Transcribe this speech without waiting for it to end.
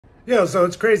Yeah, so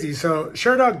it's crazy. So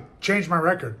Sherdog changed my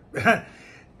record.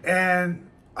 And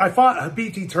I fought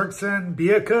Habiti Turkson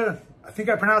Biaka, I think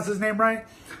I pronounced his name right,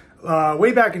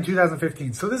 way back in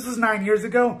 2015. So this was 9 years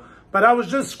ago, but I was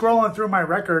just scrolling through my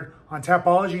record on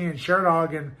Tapology and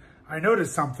Sherdog, and I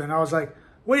noticed something. I was like,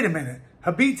 wait a minute,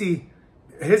 Habiti,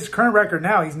 his current record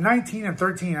now, he's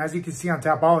 19-13, as you can see on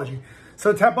Tapology.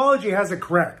 So Tapology has it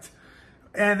correct.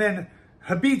 And then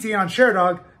Habiti on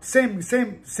Sherdog,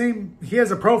 same, he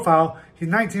has a profile, he's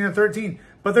 19-13,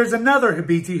 but there's another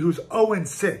Habiti who's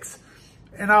 0-6.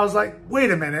 And I was like,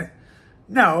 wait a minute.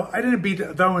 No, I didn't beat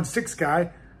the 0-6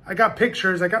 guy. I got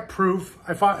pictures, I got proof.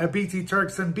 I fought Habiti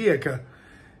Turkson Biaka.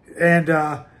 And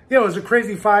yeah, it was a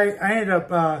crazy fight. I ended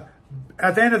up,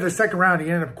 at the end of the second round,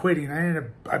 he ended up quitting.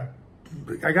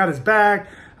 I got his back,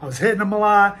 I was hitting him a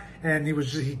lot, and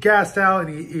he gassed out, and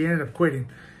he ended up quitting.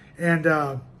 And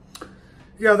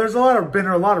yeah, there's been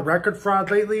a lot of record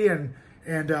fraud lately, and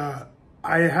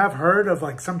I have heard of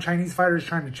like some Chinese fighters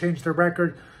trying to change their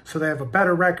record so they have a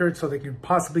better record so they can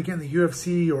possibly get in the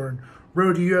UFC or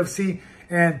road to UFC.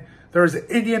 And there's an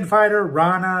Indian fighter,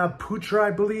 Rana Putra,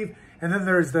 I believe, and then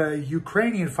there's the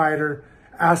Ukrainian fighter,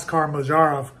 Askar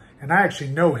Mazarov, and I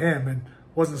actually know him and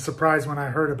wasn't surprised when I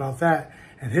heard about that.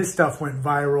 And his stuff went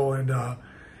viral,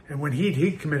 and when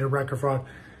he committed record fraud.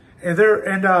 And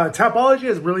Tapology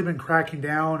has really been cracking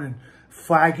down and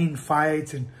flagging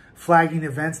fights and flagging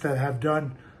events that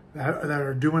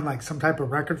are doing like some type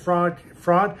of record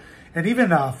fraud, and even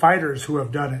fighters who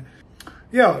have done it.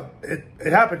 Yeah,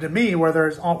 it happened to me where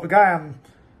there's a guy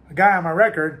on my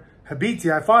record, Habiti.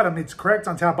 I fought him. It's correct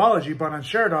on Tapology, but on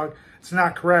Sherdog, it's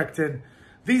not correct. And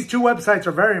these two websites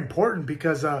are very important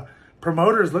because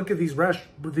promoters look at these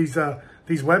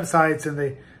websites and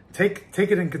they take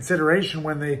it in consideration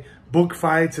when they book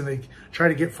fights, and they try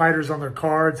to get fighters on their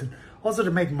cards, and also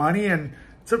to make money. And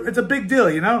it's a big deal,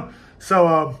 you know?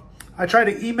 So I tried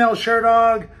to email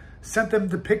Sherdog, sent them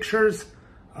the pictures,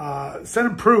 sent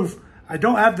them proof. I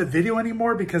don't have the video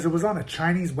anymore because it was on a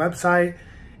Chinese website,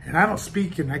 and I don't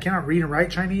speak and I cannot read and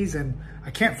write Chinese, and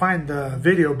I can't find the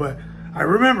video, but I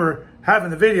remember having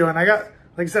the video, and I got,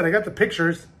 like I said, I got the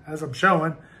pictures as I'm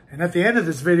showing, and at the end of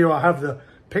this video, I'll have the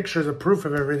pictures of proof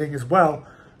of everything as well.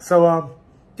 So,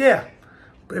 yeah,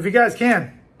 if you guys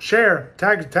can, share,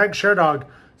 tag Sherdog,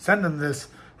 send them this,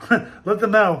 let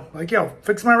them know, like, yo,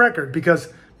 fix my record, because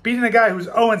beating a guy who's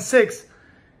 0-6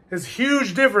 is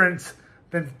huge difference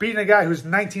than beating a guy who's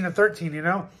 19-13, you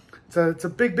know? It's a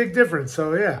big, big difference.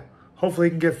 So, yeah, hopefully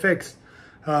it can get fixed.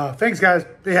 Thanks, guys.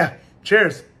 Yeah,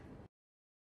 cheers.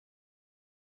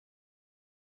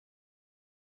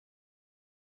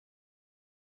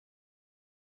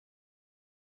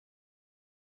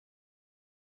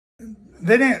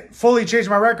 They didn't fully change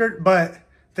my record, but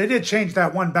they did change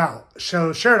that one bout.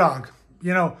 So Sherdog,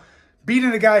 you know,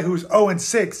 beating a guy who's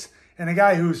 0-6 and a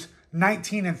guy who's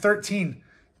 19-13,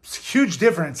 it's a huge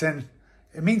difference, and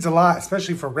it means a lot,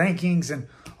 especially for rankings and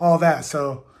all that.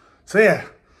 So yeah,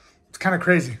 it's kind of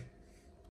crazy.